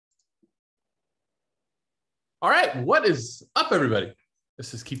All right, what is up, everybody?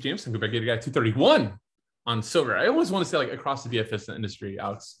 This is Keith Jameson. Go back get a guy 231 on Silver. I always want to say like across the DFS industry,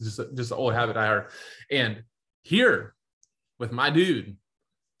 Alex. Just an old habit I heard. And here with my dude,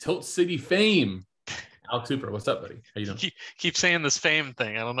 Tilt City fame, Alex Hooper. What's up, buddy? How you doing? Keep saying this fame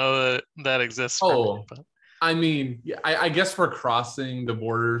thing. I don't know that exists. Oh, me, but... I mean, I guess we're crossing the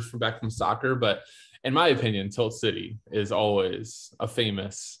borders from soccer, but in my opinion, Tilt City is always a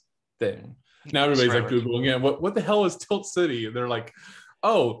famous thing. Now everybody's like Googling it. What the hell is Tilt City? They're like,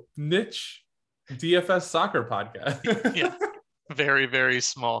 oh, niche DFS soccer podcast. Yeah, very, very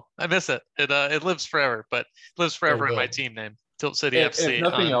small. I miss it. It lives forever, but it lives forever in my team name, Tilt City FC. If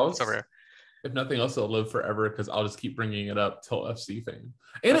nothing else, it'll live forever because I'll just keep bringing it up. Tilt FC fame,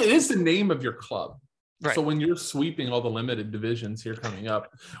 and it is the name of your club. Right. So when you're sweeping all the limited divisions here coming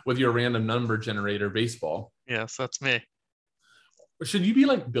up with your random number generator baseball. Yes, that's me. Should you be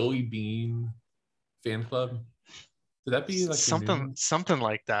like Billy Bean fan club? Would that be like something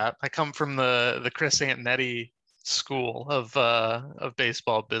like that? I come from the Chris Antonetti school of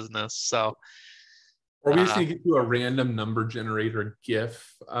baseball business, so. Or we just need to get you a random number generator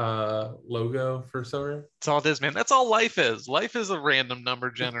GIF logo for Sorare. That's all it is, man. That's all life is. Life is a random number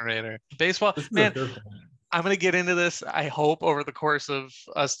generator. Baseball, man. I'm going to get into this, I hope, over the course of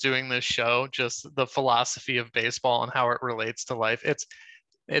us doing this show, just the philosophy of baseball and how it relates to life.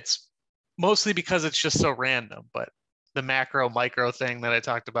 It's mostly because it's just so random, but the macro micro thing that I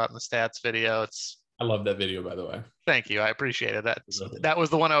talked about in the stats video, I love that video, by the way. Thank you. I appreciate it. That was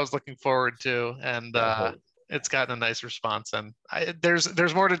the one I was looking forward to, and it's gotten a nice response. And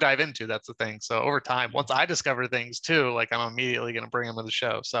there's more to dive into. That's the thing. So over time, once I discover things too, like I'm immediately going to bring them to the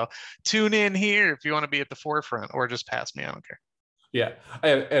show. So tune in here if you want to be at the forefront, or just pass me. I don't care. Yeah,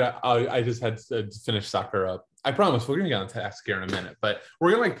 I just had to finish soccer up. I promise we're gonna get on task here in a minute, but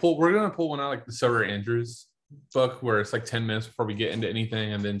we're gonna pull one out like the Sorare Andrews book where it's like 10 minutes before we get into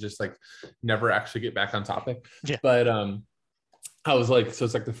anything and then just like never actually get back on topic. Yeah. But I was like, so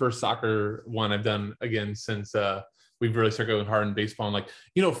it's like the first soccer one I've done again since we've really started going hard in baseball. And like,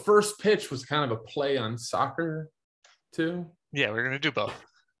 first pitch was kind of a play on soccer too. Yeah, we're gonna do both.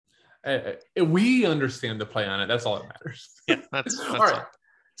 We understand the play on it. That's all that matters. Yeah, that's all right.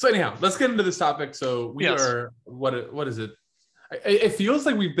 So anyhow, let's get into this topic. So we are what is it? It feels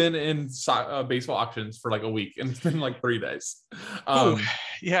like we've been in baseball auctions for like a week, and it's been like 3 days.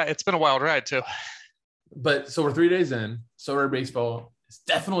 Yeah, it's been a wild ride too. But so we're 3 days in. Sorare baseball is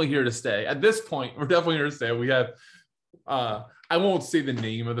definitely here to stay. At this point, we're definitely here to stay. We have, I won't say the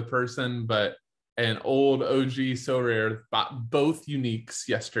name of the person, but an old OG Sorare bought both uniques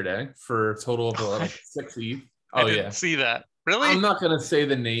yesterday for a total of like 6 ETH. I didn't see that. Really? I'm not gonna say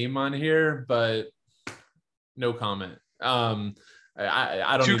the name on here, but no comment. I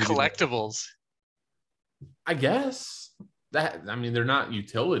don't. Two collectibles. I guess they're not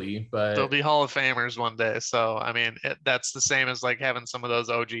utility, but they'll be Hall of Famers one day. So I mean, that's the same as like having some of those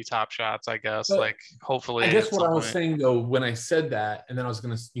OG Top Shots, I guess. But like hopefully. I guess what I was saying though, when I said that, and then I was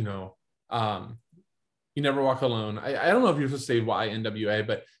gonna, You Never Walk Alone. I don't know if you're supposed to say YNWA,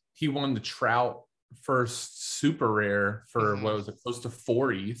 but he won the Trout first super rare for what was it, close to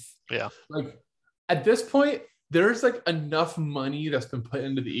 4 ETH. Yeah. Like at this point, there's like enough money that's been put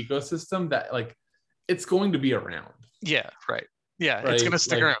into the ecosystem that like it's going to be around. Yeah, right. Yeah, right? It's going to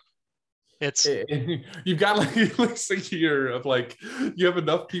stick around. You've got like at least a year of like, you have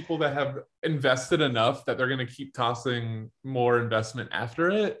enough people that have invested enough that they're going to keep tossing more investment after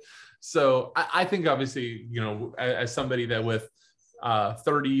it. So I think obviously, as somebody that with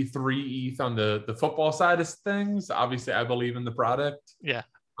 33 ETH on the football side of things, obviously I believe in the product. Yeah.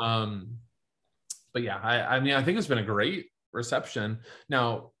 But yeah, I mean, I think it's been a great reception.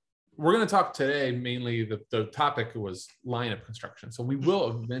 Now, we're going to talk today, mainly the topic was lineup construction. So we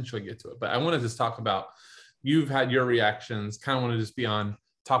will eventually get to it. But I want to just talk about, you've had your reactions, kind of want to just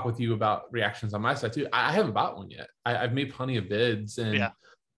talk with you about reactions on my side too. I haven't bought one yet. I've made plenty of bids. And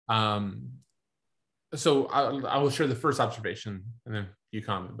so I will share the first observation and then you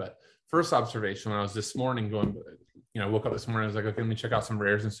comment. But first observation, when I was this morning woke up this morning, I was like, okay, let me check out some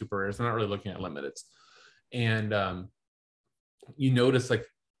rares and super rares. I'm not really looking at limiteds. And you notice like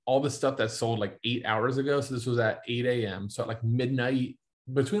all the stuff that sold like 8 hours ago. So this was at 8 a.m. So at like midnight,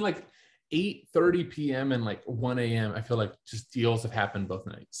 between like 8:30 p.m. and like 1 a.m., I feel like just deals have happened both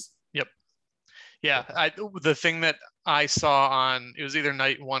nights. Yep. Yeah. The thing that I saw it was either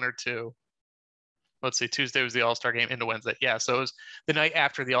night 1 or 2. Let's see, Tuesday was the All-Star game into Wednesday. Yeah. So it was the night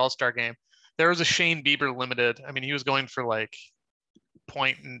after the All-Star game. There was a Shane Bieber limited. I mean, he was going for like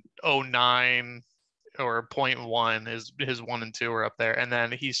 0.09 or 0.1 is his 1 and 2 are up there. And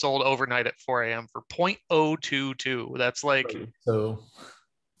then he sold overnight at 4 a.m. for 0.022. That's like, so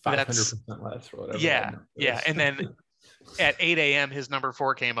 500% that's, less or whatever. yeah. Yeah. And then at 8 a.m., his number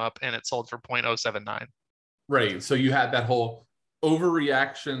 4 came up and it sold for 0.079. Right. So you had that whole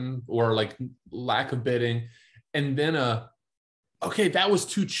overreaction or like lack of bidding. And then okay, that was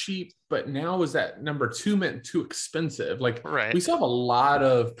too cheap, but now is that number 2 meant too expensive? Like, right. We still have a lot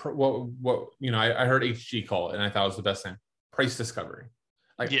of what I heard HG call it, and I thought it was the best thing: price discovery.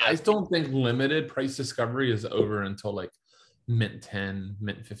 Like, I don't think limited price discovery is over until like mint 10,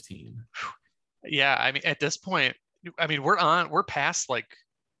 mint 15. Yeah, I mean, at this point, I mean, we're past like,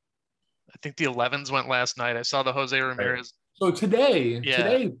 I think the 11s went last night. I saw the Jose Ramirez. Right. So today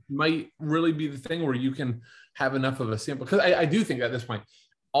might really be the thing where you can have enough of a sample, because I do think at this point,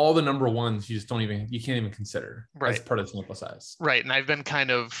 all the number ones you can't even consider as part of the sample size. Right. And I've been kind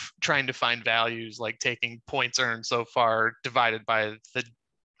of trying to find values, like taking points earned so far divided by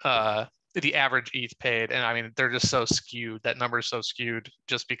the average ETH paid. And I mean, they're just so skewed. That number is so skewed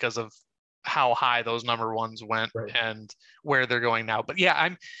just because of how high those number ones went and where they're going now. But yeah,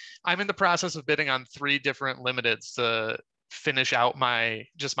 I'm in the process of bidding on 3 different limiteds to finish out my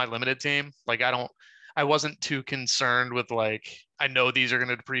limited team. Like, I wasn't too concerned with, like, I know these are going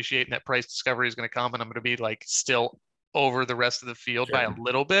to depreciate and that price discovery is going to come and I'm going to be like still over the rest of the field by a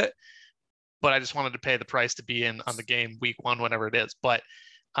little bit, but I just wanted to pay the price to be in on the game week 1, whenever it is. But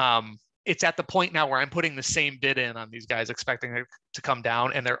it's at the point now where I'm putting the same bid in on these guys, expecting it to come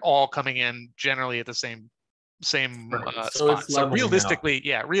down, and they're all coming in generally at the same spot. So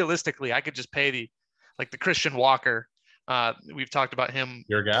realistically, I could just pay the Christian Walker. We've talked about him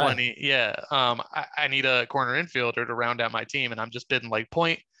plenty. Yeah. I need a corner infielder to round out my team, and I'm just bidding like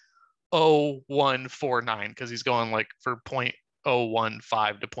 0.0149 because he's going like for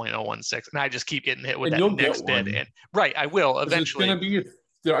 0.015 to 0.016, and I just keep getting hit with that next bid. And I will eventually. It's gonna be.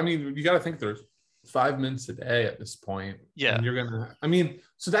 I mean, you got to think there's 5 minutes a day at this point. Yeah. And you're gonna. I mean,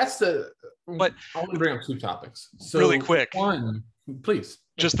 so that's the. But I want to bring up 2 topics. So really quick. One, please.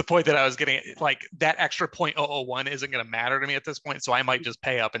 Just the point that I was getting, like, that extra 0.001 isn't going to matter to me at this point. So I might just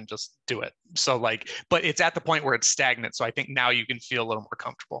pay up and just do it. So but it's at the point where it's stagnant. So I think now you can feel a little more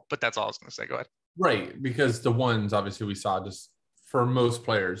comfortable, but that's all I was going to say. Go ahead. Right. Because the ones obviously we saw just for most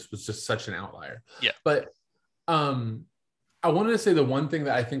players was just such an outlier. Yeah. But I wanted to say the one thing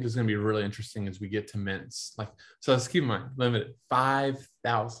that I think is going to be really interesting as we get to mints. So let's keep in mind, limited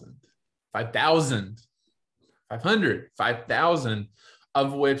 5,000, 5,000, 500, 5,000.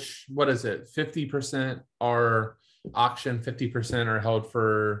 Of which, what is it? 50% are auction, 50% are held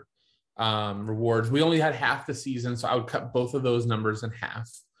for rewards. We only had half the season, so I would cut both of those numbers in half.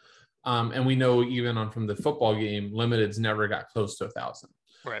 And we know even from the football game, limiteds never got close to 1,000.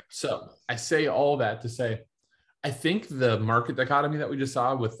 Right. So I say all that to say, I think the market dichotomy that we just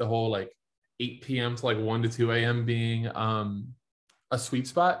saw with the whole 8 p.m. to 1 to 2 a.m. being a sweet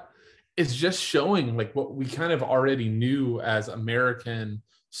spot is just showing what we kind of already knew as American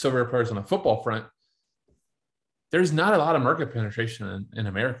silver players on the football front. There's not a lot of market penetration in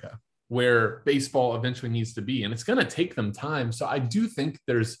America where baseball eventually needs to be, and it's going to take them time. So I do think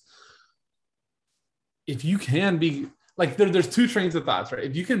if you can be there's 2 trains of thoughts, right?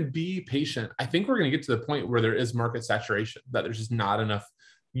 If you can be patient, I think we're going to get to the point where there is market saturation, that there's just not enough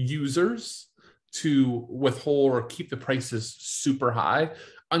users to withhold or keep the prices super high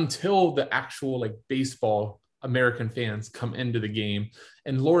until the actual baseball American fans come into the game.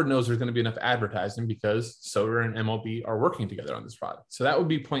 And Lord knows there's going to be enough advertising because Sorare and MLB are working together on this product. So that would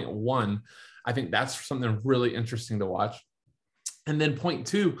be point 1. I think that's something really interesting to watch. And then point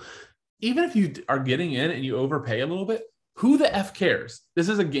 2, even if you are getting in and you overpay a little bit, who the F cares? This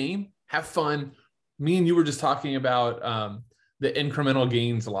is a game. Have fun. Me and you were just talking about the incremental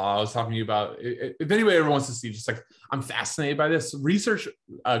gains law. I was talking to you about, if anybody ever wants to see, just I'm fascinated by this. Research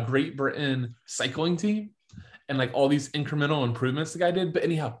Great Britain cycling team and all these incremental improvements the guy did. But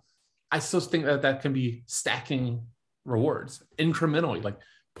anyhow, I still think that can be stacking rewards incrementally,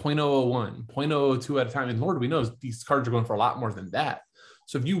 0.001, 0.002 at a time. And Lord, we know these cards are going for a lot more than that.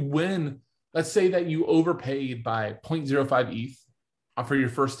 So if you win, let's say that you overpaid by 0.05 ETH for your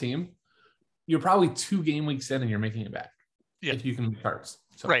first team, you're probably 2 game weeks in and you're making it back. Yeah. If you can make cards.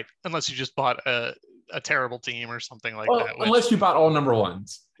 So. Right. Unless you just bought a terrible team or something like that. Unless you bought all number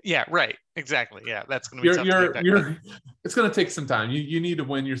 1s. Yeah, right. Exactly. Yeah, that's going to be tough. It's going to take some time. You need to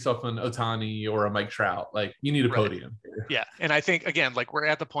win yourself an Ohtani or a Mike Trout. You need a podium. Yeah. And I think, again, we're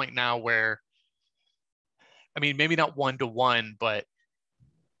at the point now where, I mean, maybe not 1-to-1, but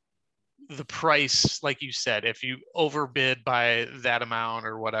the price, like you said, if you overbid by that amount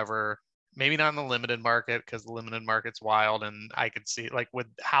or whatever, maybe not in the limited market because the limited market's wild, and I could see like with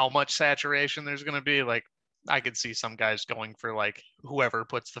how much saturation there's going to be, like I could see some guys going for like whoever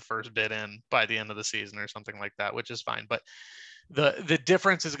puts the first bid in by the end of the season or something like that, which is fine. But the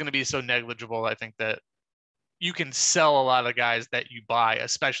difference is going to be so negligible. I think that you can sell a lot of guys that you buy,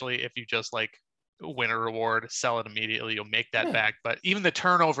 especially if you just like win a reward, sell it immediately, you'll make that back. But even the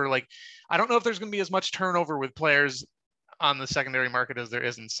turnover, like I don't know if there's going to be as much turnover with players on the secondary market as there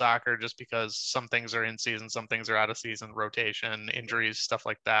is in soccer, just because some things are in season, some things are out of season, rotation, injuries, stuff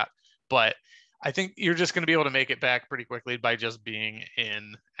like that. But I think you're just going to be able to make it back pretty quickly by just being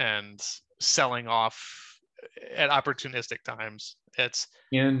in and selling off at opportunistic times.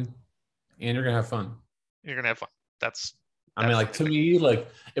 And you're gonna have fun. You're gonna have fun. That's I mean, like to me, like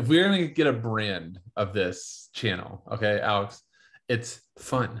if we're gonna get a brand of this channel, okay, Alex, it's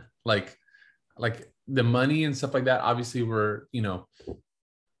fun. Like the money and stuff like that. Obviously, we're the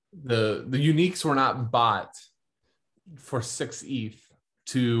uniques were not bought for 6 ETH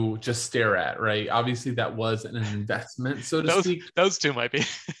to just stare at, right? Obviously, that was an investment, so to speak. Those two might be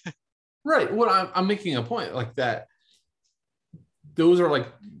right. Well, I'm making a point like that. Those are like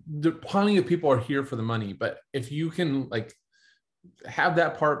plenty of people are here for the money, but if you can like have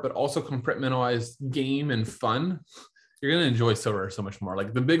that part, but also compartmentalize game and fun, you're gonna enjoy Sorare so much more.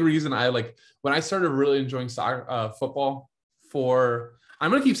 Like the big reason I like when I started really enjoying soccer, football. I'm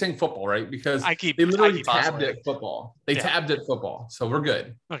gonna keep saying football, right? Because they literally tabbed at football. They tabbed at football, so we're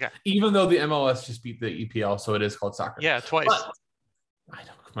good. Okay. Even though the MLS just beat the EPL, so it is called soccer. Yeah, twice. But, I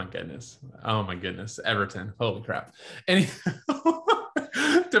don't. My goodness. Oh my goodness. Everton. Holy crap. Any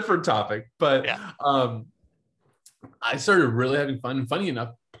different topic, but I started really having fun, and funny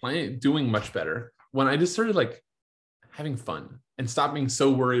enough, doing much better when I just started like having fun and stop being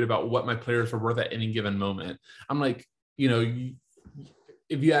so worried about what my players were worth at any given moment. I'm like,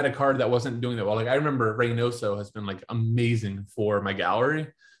 if you had a card that wasn't doing that well, like I remember Reynoso has been like amazing for my gallery.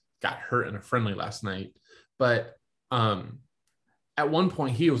 Got hurt in a friendly last night, but at one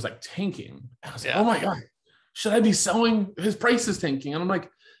point he was like tanking. I was like, oh my God, should I be selling? His price is tanking. And I'm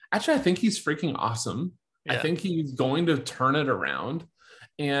like, actually, I think he's freaking awesome. Yeah. I think he's going to turn it around.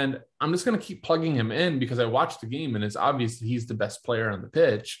 And I'm just going to keep plugging him in because I watched the game and it's obvious that he's the best player on the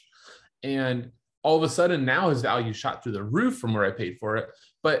pitch. And all of a sudden now his value shot through the roof from where I paid for it.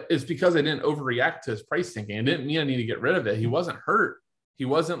 But it's because I didn't overreact to his price tanking. It didn't mean I need to get rid of it. He wasn't hurt. He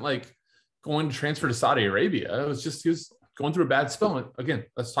wasn't like going to transfer to Saudi Arabia. It was just, he was going through a bad spell. And again,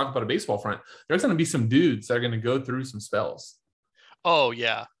 let's talk about a baseball front. There's going to be some dudes that are going to go through some spells. Oh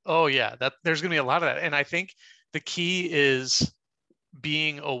yeah. There's going to be a lot of that. And I think the key is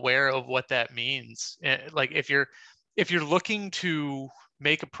being aware of what that means. Like if you're looking to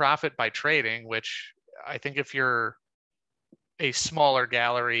make a profit by trading, which I think if you're a smaller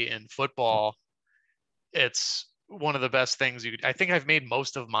gallery in football, it's one of the best things I think I've made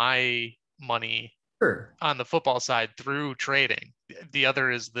most of my money on the football side through trading. The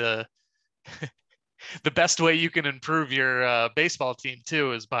other is the best way you can improve your baseball team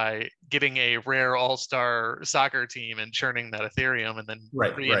too is by getting a rare all-star soccer team and churning that Ethereum and then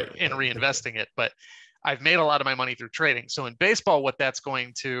reinvesting it. But I've made a lot of my money through trading. So in baseball, what that's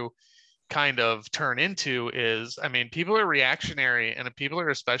going to kind of turn into is, I mean, people are reactionary, and people are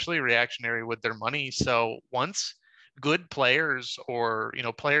especially reactionary with their money. So once good players or,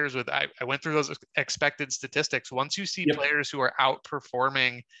 players with, I went through those expected statistics. Once you see players who are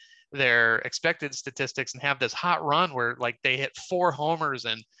outperforming their expected statistics and have this hot run where like they hit 4 homers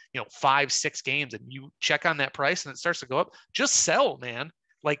in 5-6 games, and you check on that price and it starts to go up, just sell, man.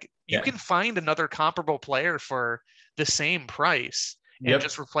 Like you can find another comparable player for the same price and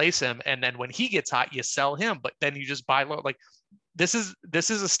just replace him. And then when he gets hot, you sell him, but then you just buy low. Like this is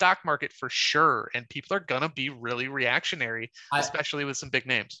a stock market for sure. And people are going to be really reactionary, especially with some big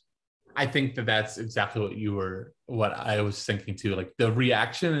names. I think that's exactly what I was thinking too. Like the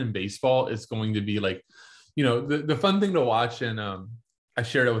reaction in baseball is going to be like, the fun thing to watch. And I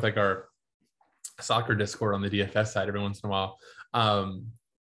shared it with like our soccer Discord on the DFS side every once in a while.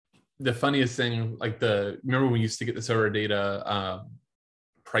 The funniest thing, like remember when we used to get the Sorare data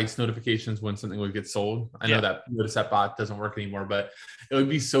price notifications when something would get sold? I know that notice that bot doesn't work anymore, but it would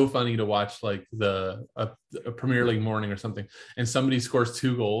be so funny to watch like a Premier League morning or something, and somebody scores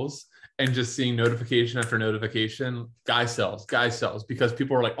 2 goals and just seeing notification after notification, guy sells, because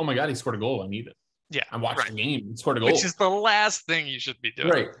people are like, oh my God, he scored a goal. I need it. Yeah. I watched the game. He scored a goal. Which is the last thing you should be doing.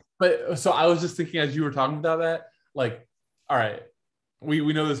 Right. But so I was just thinking as you were talking about that, like, all right,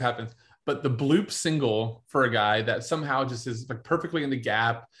 we know this happens, but the bloop single for a guy that somehow just is like perfectly in the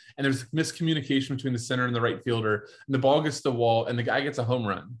gap, and there's miscommunication between the center and the right fielder, and the ball gets to the wall and the guy gets a home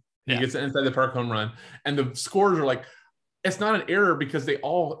run. He gets an inside the park home run, and the scores are like, it's not an error because they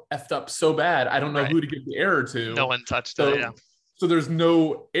all effed up so bad. I don't know who to give the error to. No one touched it. Yeah. So there's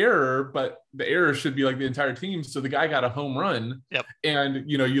no error, but the error should be like the entire team. So the guy got a home run. Yep. And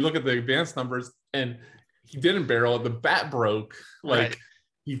you look at the advanced numbers, and he didn't barrel it. The bat broke. Like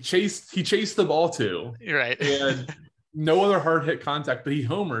he chased the ball too. Right. And no other hard hit contact, but he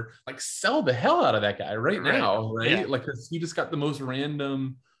homered. Like, sell the hell out of that guy right now, right? Yeah. Like, he just got the most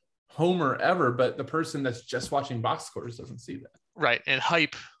random homer ever, but the person that's just watching box scores doesn't see that. Right. And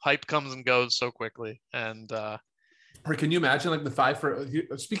hype comes and goes so quickly. And or can you imagine like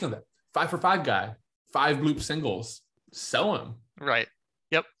speaking of that, 5 for 5 guy, 5 bloop singles, sell him. Right.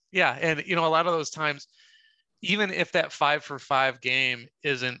 Yep. Yeah. And a lot of those times, even if that 5 for 5 game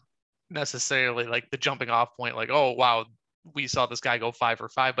isn't necessarily like the jumping off point, like, oh wow, we saw this guy go 5 for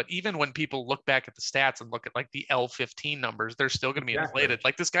 5, but even when people look back at the stats and look at like the L15 numbers, they're still going to be inflated.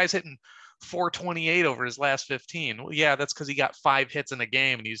 Like, this guy's hitting 428 over his last 15. Well, yeah, that's because he got 5 hits in a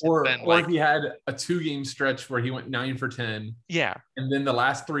game, and he's or he had a 2-game stretch where he went 9 for 10. Yeah, and then the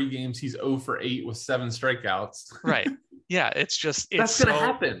last 3 games he's 0 for 8 with 7 strikeouts. Right. Yeah, it's that's going to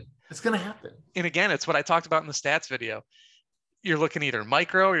happen. It's going to happen. And again, it's what I talked about in the stats video. You're looking either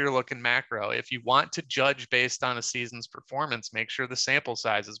micro or you're looking macro. If you want to judge based on a season's performance, make sure the sample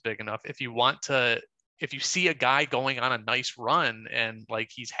size is big enough. If you see a guy going on a nice run and like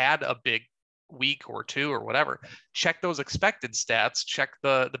he's had a big week or 2 or whatever, check those expected stats, check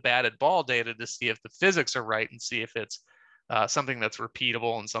the batted ball data to see if the physics are right and see if it's something that's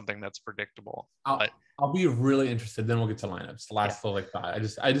repeatable and something that's predictable. I'll be really interested. Then we'll get to lineups. The last like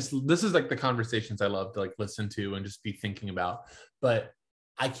 5. I just this is like the conversations I love to like listen to and just be thinking about. But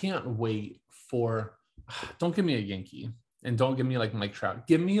I can't wait for. Don't give me a Yankee, and don't give me like Mike Trout.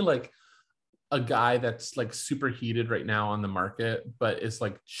 Give me like a guy that's like super heated right now on the market, but is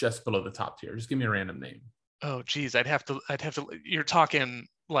like just below the top tier. Just give me a random name. Oh geez, I'd have to. You're talking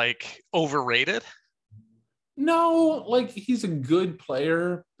like overrated. No, like he's a good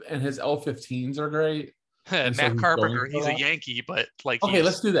player and his L15s are great. Matt Carpenter, he's a Yankee, but like okay,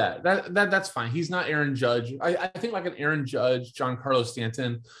 let's do that. That's fine. He's not Aaron Judge. I think like an Aaron Judge, Giancarlo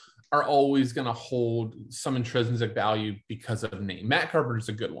Stanton are always going to hold some intrinsic value because of name. Matt Carpenter's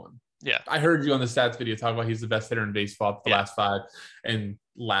a good one. Yeah, I heard you on the stats video talk about he's the best hitter in baseball for the last 5 and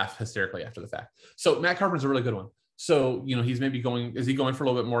laugh hysterically after the fact. So Matt Carpenter's a really good one. So he's maybe going. Is he going for a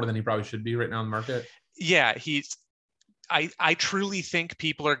little bit more than he probably should be right now in the market? Yeah, I truly think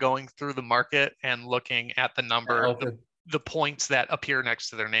people are going through the market and looking at the number, the points that appear next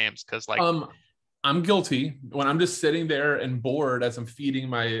to their names. Cause like, I'm guilty when I'm just sitting there and bored as I'm feeding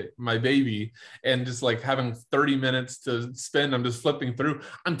my baby and just like having 30 minutes to spend. I'm just flipping through.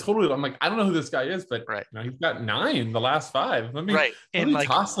 I'm like, I don't know who this guy is, but he's got 9 the last 5. Let me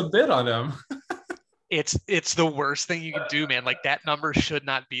toss a bit on him. It's the worst thing you can do, man. Like, that number should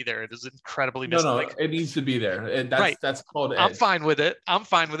not be there. It is incredibly missing. No, it needs to be there. That's called edge. I'm fine with it.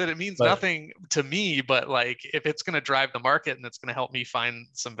 It means nothing to me, but like, if it's going to drive the market and it's going to help me find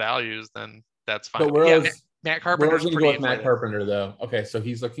some values, then that's fine. But Matt Carpenter's going to go with Matt Carpenter though. Okay, so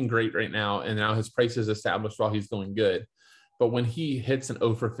he's looking great right now, and now his price is established while he's doing good. But when he hits an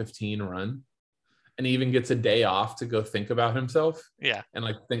 0 for 15 run, and he even gets a day off to go think about himself, and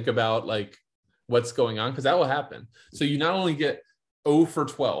like think about like what's going on, because that will happen. So you not only get 0 for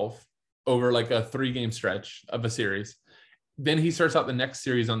 12 over like a 3-game stretch of a series, then he starts out the next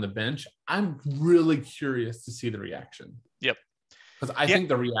series on the bench. I'm really curious to see the reaction. Yep. Because I think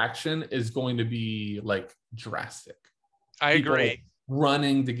the reaction is going to be like drastic. I agree.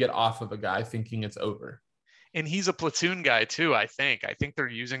 Running to get off of a guy thinking it's over. And he's a platoon guy too, I think. I think they're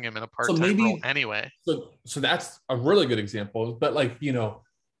using him in a part-time role anyway. So that's a really good example. But like,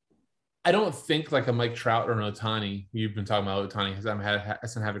 I don't think like a Mike Trout or an Ohtani. You've been talking about Ohtani because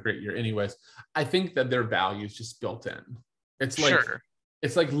hasn't had a great year anyways. I think that their value is just built in. It's like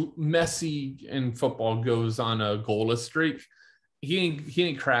It's like Messi in football goes on a goalless streak. He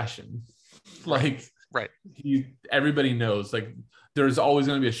ain't crashing. Like everybody knows like there's always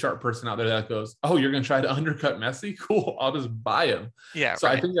going to be a sharp person out there that goes, oh, you're going to try to undercut Messi? Cool. I'll just buy him. Yeah. So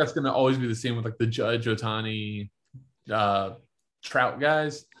I think that's going to always be the same with like the Judge, Ohtani, Trout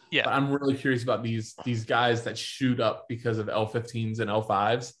guys. Yeah. But I'm really curious about these guys that shoot up because of L15s and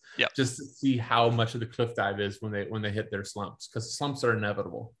L5s. Yeah. Just to see how much of the cliff dive is when they hit their slumps, because slumps are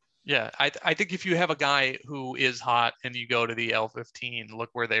inevitable. Yeah. I think if you have a guy who is hot and you go to the L15, look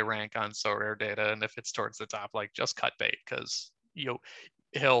where they rank on Sorare data. And if it's towards the top, like just cut bait, because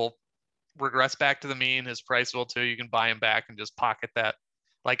he'll regress back to the mean. His price will too. You can buy him back and just pocket that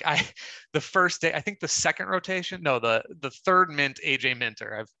Like the first day, I think the second rotation, no, the third mint, AJ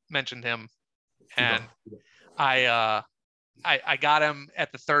Minter. I've mentioned him, and I got him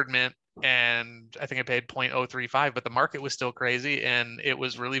at the third mint, and I think I paid 0.035, but the market was still crazy and it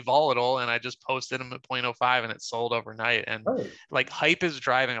was really volatile. And I just posted him at 0.05 and it sold overnight. And like hype is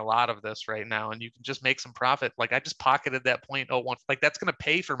driving a lot of this right now, and you can just make some profit. Like I just pocketed that 0.01. Like that's going to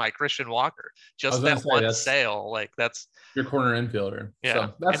pay for my Christian Walker. Just that one sale. Like that's your corner infielder. Yeah.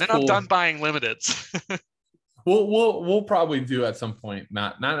 So that's and then cool. I'm done buying limiteds. We'll probably do at some point,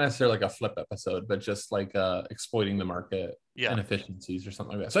 not necessarily like a flip episode, but just like exploiting the market inefficiencies or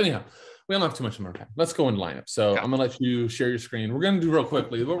something like that. So anyhow, we don't have too much more time. Let's go into lineup. So I'm gonna let you share your screen. We're gonna do real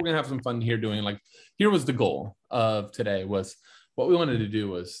quickly, but we're gonna have some fun here doing. Like here was the goal of today was what we wanted to do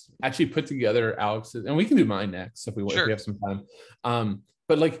was actually put together Alex's, and we can do mine next if we have some time.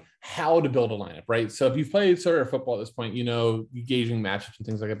 But like how to build a lineup, right? So if you've played Sorare football at this point, you know, gauging matchups and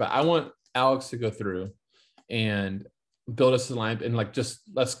things like that. But I want Alex to go through and build us a lineup and like just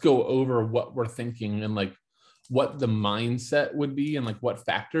let's go over what we're thinking and like what the mindset would be and like what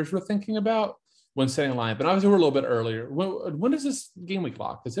factors we're thinking about when setting a lineup. And obviously we're a little bit earlier. When does this game week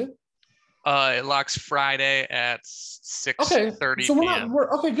lock? Is it? It locks Friday at 6:30 so p.m. We're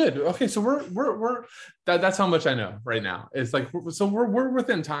okay, good. Okay, so we're that's how much I know right now. It's like so we're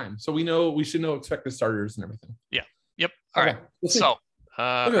within time, so we should know expected starters and everything. Yeah. Yep. All right. So. Look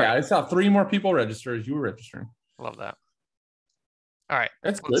at that. I saw 3 more people register as you were registering. Love that. All right.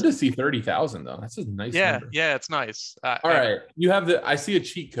 That's good to see 30,000 though. That's a nice number. Yeah, it's nice. All right. You have I see a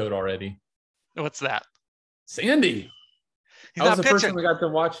cheat code already. What's that? Sandy. I was the first time I got to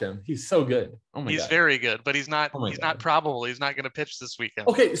watch him. He's so good. Oh my God. He's very good, but he's not not probable. He's not going to pitch this weekend.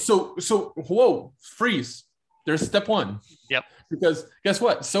 Okay, so whoa, freeze. There's step 1. Yep. Because guess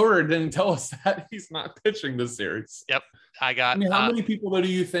what? Sorare didn't tell us that he's not pitching this series. Yep. I got. How many people do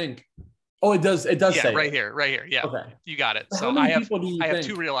you think? Oh, it does. It does say right here. Yeah. Okay. You got it. So I have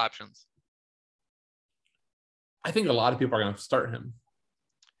 2 real options. I think a lot of people are going to start him.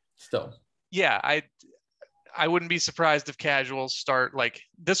 Still. Yeah, I wouldn't be surprised if casuals start like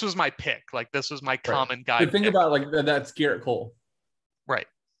this was my pick. Like this was my common guy. The thing about like that's Garrett Cole. Right.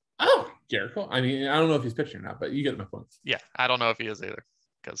 Oh, Garrett Cole. I mean, I don't know if he's pitching or not, but you get my point. Yeah, I don't know if he is either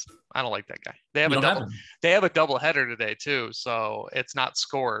because I don't like that guy. They have a double header today too, so it's not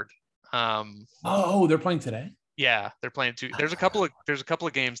scored. They're playing today. Yeah, they're playing 2. There's a couple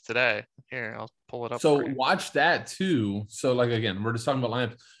of games today. Here, I'll pull it up. So watch that too. So like again, we're just talking about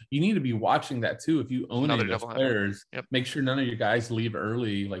lineups. You need to be watching that too. If you own any of those players, make sure none of your guys leave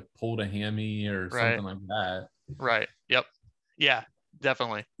early, like pulled a hammy or something like that. Right. Yep. Yeah.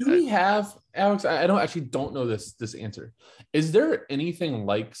 Definitely. Do we have, Alex? I don't know this answer. Is there anything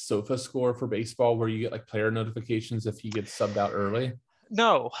like SofaScore for baseball where you get like player notifications if you get subbed out early?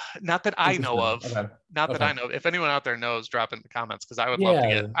 No, not that I know of. Okay. Not that I know. If anyone out there knows, drop in the comments because I would love to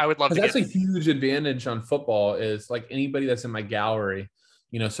get. I would love to. That's a huge advantage on football. Is like anybody that's in my gallery,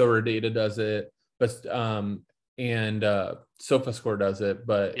 you know, Sorare Data does it, but and SofaScore does it,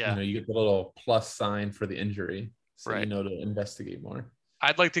 but you know, you get the little plus sign for the injury. So you know to investigate more.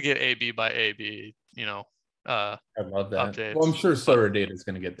 I'd like to get AB by AB, you know. I love that. Updates. Well, I'm sure Sorare Data is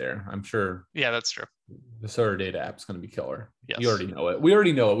going to get there. I'm sure. Yeah, that's true. The Sorare Data app is going to be killer. Yes. You already know it. We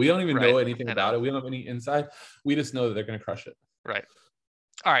already know it. We don't even know anything about it. We don't have any insight. We just know that they're going to crush it. Right.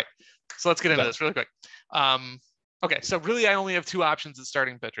 All right. So let's get into this really quick. Okay, so really I only have 2 options at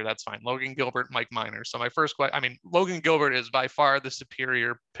starting pitcher. That's fine. Logan Gilbert, Mike Minor. So my first question, Logan Gilbert is by far the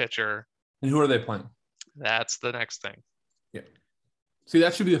superior pitcher. And who are they playing? That's the next thing. Yeah. See,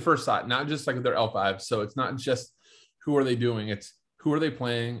 that should be the first thought, not just like their L5. So it's not just who are they doing, it's who are they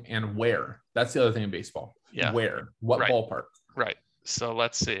playing and where. That's the other thing in baseball. Yeah. Where? What ballpark? Right. So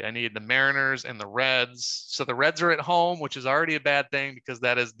let's see. I need the Mariners and the Reds. So the Reds are at home, which is already a bad thing because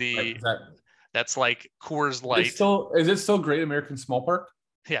that is that's like Coors Light. Is it still Great American Small Park?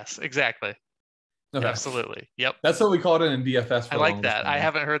 Yes, exactly. Okay. Absolutely. Yep. That's what we called it in DFS. I like that. I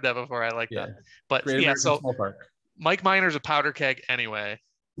haven't heard that before. I like that. But Great American Small Park. Mike Minor's a powder keg anyway.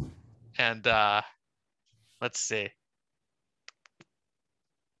 And let's see.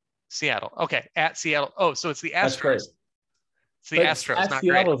 Seattle. Okay, at Seattle. Oh, so it's the Astros. It's the Astros. Not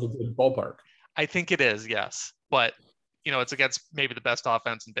Seattle's a good ballpark. I think it is, yes. But, you know, it's against maybe the best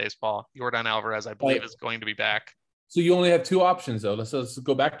offense in baseball. Yordan Alvarez, I believe, is going to be back. So you only have 2 options, though. Let's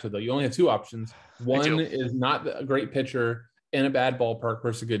go back to You only have 2 options. One is not a great pitcher in a bad ballpark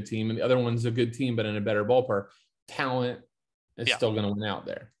versus a good team, and the other one's a good team but in a better ballpark. Talent is still going to win out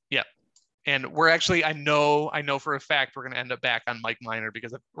there. Yeah. And we're actually, I know for a fact we're going to end up back on Mike Minor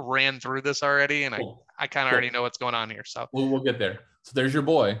because I've ran through this already, and I kind of already know what's going on here. So we'll get there. So there's your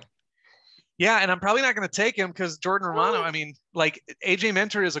boy. Yeah, and I'm probably not going to take him because Jordan Romano, I mean, like AJ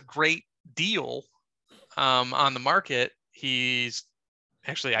Minter is a great deal on the market. He's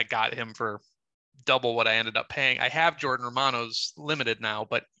actually, I got him for double what I ended up paying. I have Jordan Romano's limited now,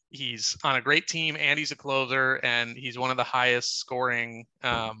 but he's on a great team and he's a closer and he's one of the highest scoring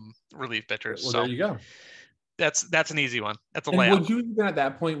relief pitchers. Well, so there you go. That's an easy one. That's a and layup. Would you even at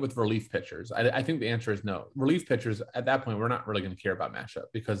that point with relief pitchers? I think the answer is no. Relief pitchers at that point, we're not really going to care about matchup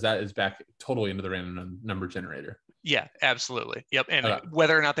because that is back totally into the random number generator. Yeah, absolutely. Yep. And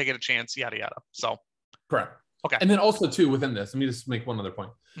whether or not they get a chance, yada, yada. So correct. Okay. And then also too, within this, let me just make one other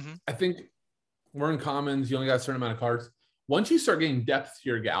point. Mm-hmm. I think we're in commons. You only got a certain amount of cards. Once you start getting depth to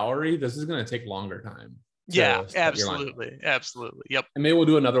your gallery, this is going to take longer time. Yeah, absolutely. Absolutely. Yep. And maybe we'll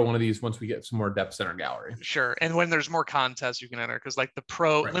do another one of these once we get some more depth in our gallery. Sure. And when there's more contests you can enter, because like the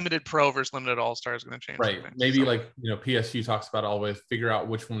limited pro versus limited all-star is going to change. Right. Maybe PSU talks about always figure out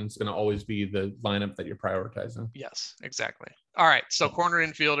which one's going to always be the lineup that you're prioritizing. Yes, exactly. All right. So corner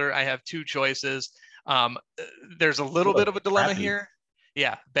infielder, I have two choices. There's a little bit of a dilemma here.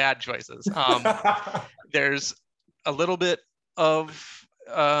 Yeah, bad choices. There's a little bit of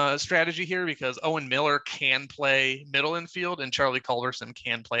strategy here because Owen Miller can play middle infield and Charlie Culberson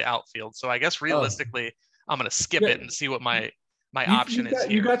can play outfield. So I guess realistically, I'm going to skip it and see what my option is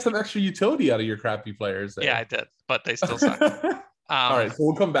here. You got some extra utility out of your crappy players there. Yeah, I did, but they still suck. All right, so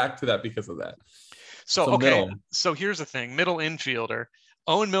we'll come back to that because of that. So so here's the thing. Middle infielder.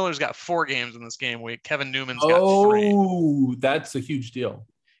 Owen Miller's got 4 games in this game week. Kevin Newman's got 3. Oh, that's a huge deal.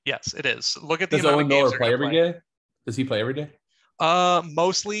 Yes, it is. Look at the Does amount Owen of games Miller play every day? Does he play every day?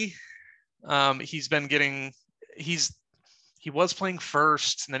 Mostly. He's been getting. He was playing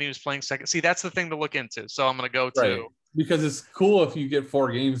first, and then he was playing second. See, that's the thing to look into. So I'm going to go to because it's cool if you get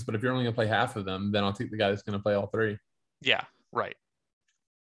 4 games, but if you're only going to play half of them, then I'll take the guy that's going to play all 3. Yeah, right.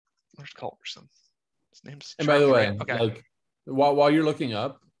 Where's Culberson? His name's. And by the way, like while you're looking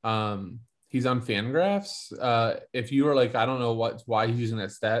up, he's on Fangraphs. If you are like, I don't know why he's using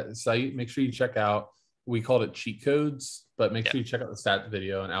that stat site, make sure you check out. We called it cheat codes, but make sure you check out the stat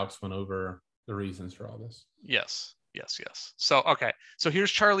video. And Alex went over the reasons for all this. Yes. So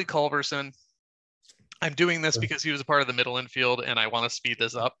here's Charlie Culberson. I'm doing this because he was a part of the middle infield, and I want to speed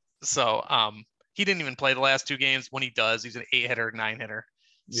this up. So he didn't even play the last 2 games. When he does, he's an 8-hitter, 9-hitter,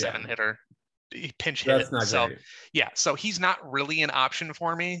 7-hitter. He pinch hit. That's not great. Yeah, so he's not really an option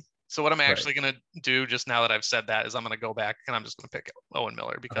for me. So what I'm actually going to do just now that I've said that is I'm going to go back and I'm just going to pick Owen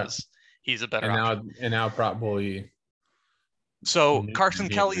Miller because he's a better option. And now probably. So Carson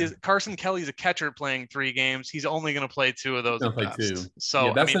Kelly's a catcher playing 3 games. He's only going to play 2 of those. Play 2.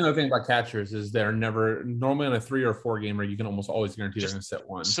 So that's another thing about catchers is they're never normally on a 3 or 4 gamer. You can almost always guarantee they're going to sit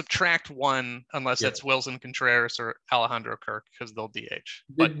 1. Subtract 1 unless it's Wilson Contreras or Alejandro Kirk because they'll DH.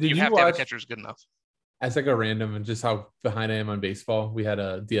 But you have to have a catcher's good enough. As like a random and just how behind I am on baseball, we had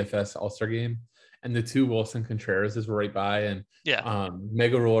a DFS All-Star game. And the 2 Wilson Contreras were right by, and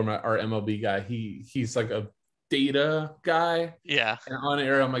Mega Roller, our MLB guy, he's like a data guy. Yeah. And on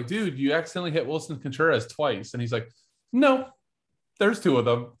air, I'm like, dude, you accidentally hit Wilson Contreras twice, and he's like, no, there's 2 of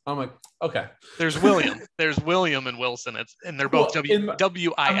them. I'm like, okay. There's William and Wilson. And they're both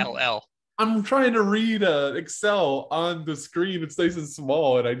WILL. I'm trying to read Excel on the screen. It's nice and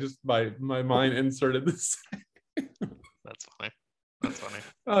small, and I just my mind inserted this. That's funny.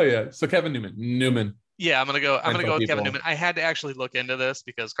 Oh yeah. So Kevin Newman. Yeah, I'm gonna go with Kevin Newman. I had to actually look into this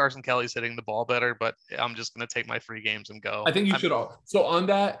because Carson Kelly's hitting the ball better, but I'm just gonna take my 3 games and go. I think you should all. So on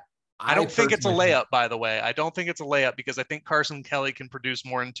that, I don't think it's a layup. By the way, I don't think it's a layup because I think Carson Kelly can produce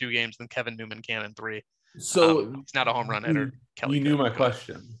more in 2 games than Kevin Newman can in 3. So he's not a home run hitter. Kelly, you knew my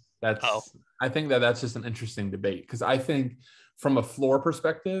question. I think that's just an interesting debate because I think from a floor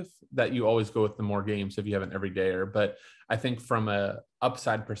perspective that you always go with the more games if you have an everydayer, but I think from a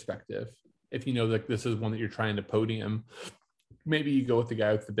upside perspective, if you know that this is one that you're trying to podium, maybe you go with the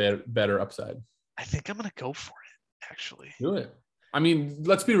guy with the better upside. I think I'm gonna go for it. Actually, do it. I mean,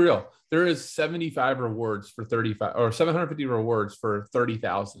 let's be real. There is 75 rewards for 35 or 750 rewards for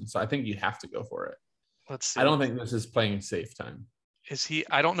 30,000. So I think you have to go for it. Let's see. I don't think this is playing safe time. Is he?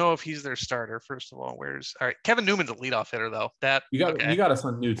 I don't know if he's their starter. First of all, all right? Kevin Newman's a leadoff hitter, though. You got us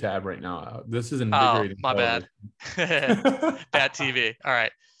on new tab right now. This is invigorating. Oh, my bad. Bad TV. All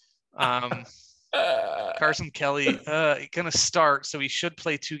right. Carson Kelly gonna start, so he should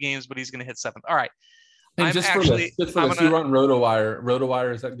play 2 games, but he's gonna hit 7th. All right. And just for this, you run RotoWire.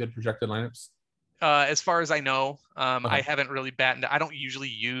 RotoWire, is that good projected lineups? as far as I know. I haven't really battened. I don't usually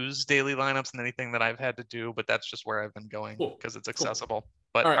use daily lineups in anything that I've had to do, but that's just where I've been going because it's accessible.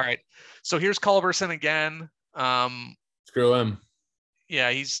 But all right. So here's Culberson again. Screw him.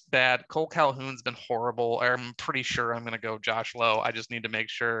 Yeah, he's bad. Cole Calhoun's been horrible. I'm pretty sure I'm going to go Josh Lowe. I just need to make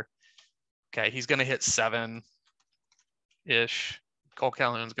sure. Okay, he's going to hit 7-ish. Cole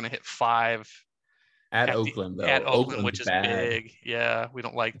Calhoun's going to hit 5. At Oakland, though. At Oakland, which is big. Yeah, we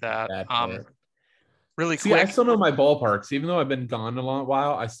don't like that. Really quick. I still know my ballparks. Even though I've been gone a long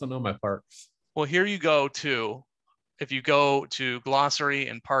while, I still know my parks. Well, here you go, too. If you go to Glossary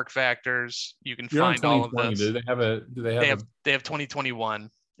and Park Factors, you can find all of this. Do they have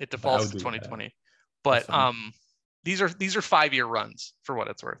 2021. It defaults to 2020. But these are 5-year runs for what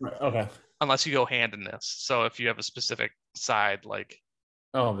it's worth. Right, okay. Unless you go hand in this. So if you have a specific side, like.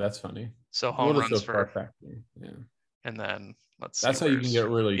 Oh, that's funny. So home runs for. Park Factory? Yeah. And then let's see. That's how you can get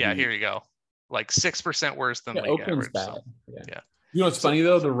really. Yeah, here you go. Like 6% worse than league Oakland's average. bad. So, yeah. You know what's funny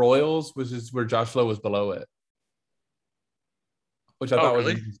though? The Royals, which is where Josh Lowe was below it. Which I thought was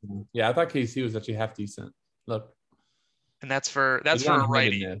interesting. Yeah, I thought KC was actually half decent. Look. And that's for a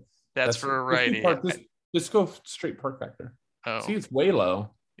righty. That's for a righty. Just go straight Park Factor. Oh. See, it's way low.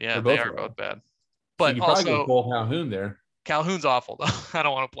 Yeah, they are both bad. But so you also probably go Calhoun there. Calhoun's awful though. I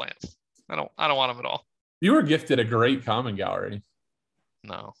don't want to play him. I don't want him at all. You were gifted a great comment gallery.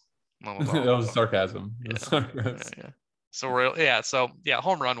 No. That was sarcasm. Yeah. So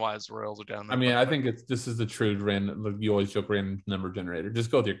home run wise, the Royals are down there. I mean, I think this is the true random. You always joke random number generator.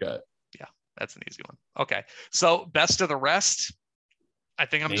 Just go with your gut. Yeah, that's an easy one. Okay, so best of the rest. I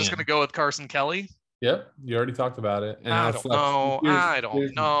think I'm just going to go with Carson Kelly. Yep, you already talked about it. And I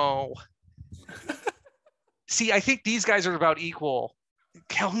don't know. See, I think these guys are about equal.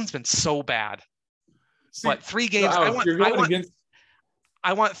 Calhoun's been so bad. But 3 games.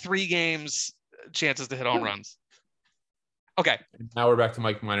 I want 3 games chances to hit home runs. Okay. Now we're back to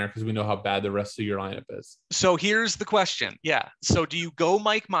Mike Minor because we know how bad the rest of your lineup is. So here's the question. Yeah. So do you go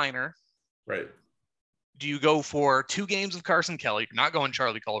Mike Minor? Right. Do you go for 2 games of Carson Kelly? You're not going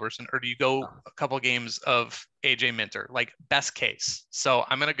Charlie Culberson, or do you go a couple of games of AJ Minter? Like best case. So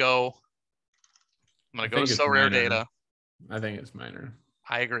I'm gonna go to So Rare Data. I think it's Minor.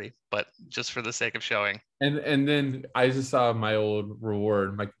 I agree, but just for the sake of showing. And then I just saw my old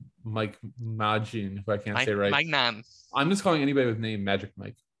reward, Mike Majin, who I can't say right. Mike Nan. I'm just calling anybody with name Magic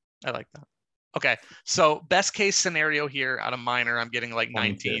Mike. I like that. Okay, so best case scenario here out of Minor, I'm getting like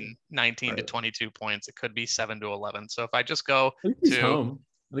 19 to 22 points. It could be 7 to 11. So if I just go at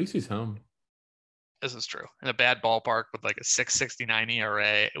least he's home. This is true. In a bad ballpark with like a 6.69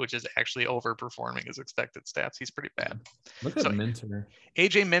 ERA, which is actually overperforming his expected stats. He's pretty bad. Look at Minter.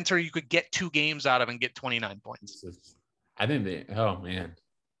 AJ Minter, you could get 2 games out of and get 29 points. I think oh man,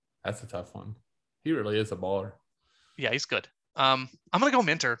 that's a tough one. He really is a baller. Yeah, he's good. I'm gonna go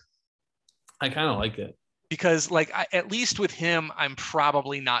Minter. I kind of like it because at least with him, I'm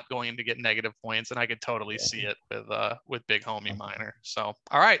probably not going to get negative points, and I could totally see it with big homie Minor. So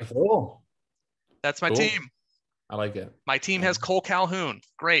all right. Cool. That's my team. I like it. My team has Cole Calhoun.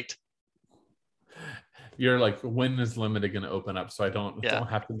 Great. You're like, when is limited going to open up? So I don't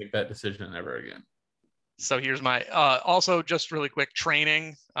have to make that decision ever again. So here's my, also just really quick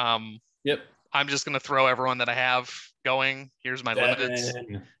training. Yep. I'm just going to throw everyone that I have going. Here's my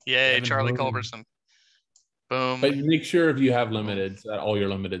limiteds. Yay, Charlie Culberson. Boom. But make sure if you have limiteds that all your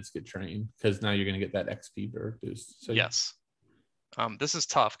limiteds get trained, because now you're going to get that XP boost. So yes. This is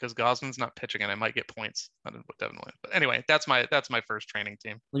tough because Gosman's not pitching and I might get points. I don't know what Devin Williams. But anyway, that's my first training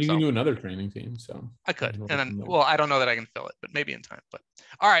team. Well, you can do another training team. So I could. And then, I don't know that I can fill it, but maybe in time. But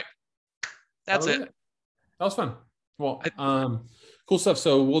all right. That's it. That was fun. Well, cool stuff.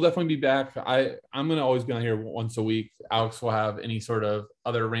 So we'll definitely be back. I'm going to always be on here once a week. Alex will have any sort of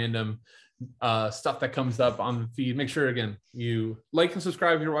other random stuff that comes up on the feed. Make sure, again, you like and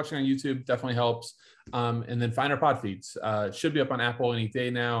subscribe if you're watching on YouTube. Definitely helps. And then find our pod feeds. It should be up on Apple any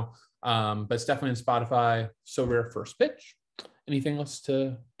day now, but it's definitely on Spotify. So Rare First Pitch. Anything else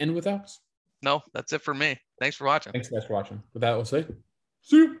to end with, Alex? No, that's it for me. Thanks for watching. Thanks guys for watching. With that, we'll say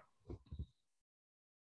see you.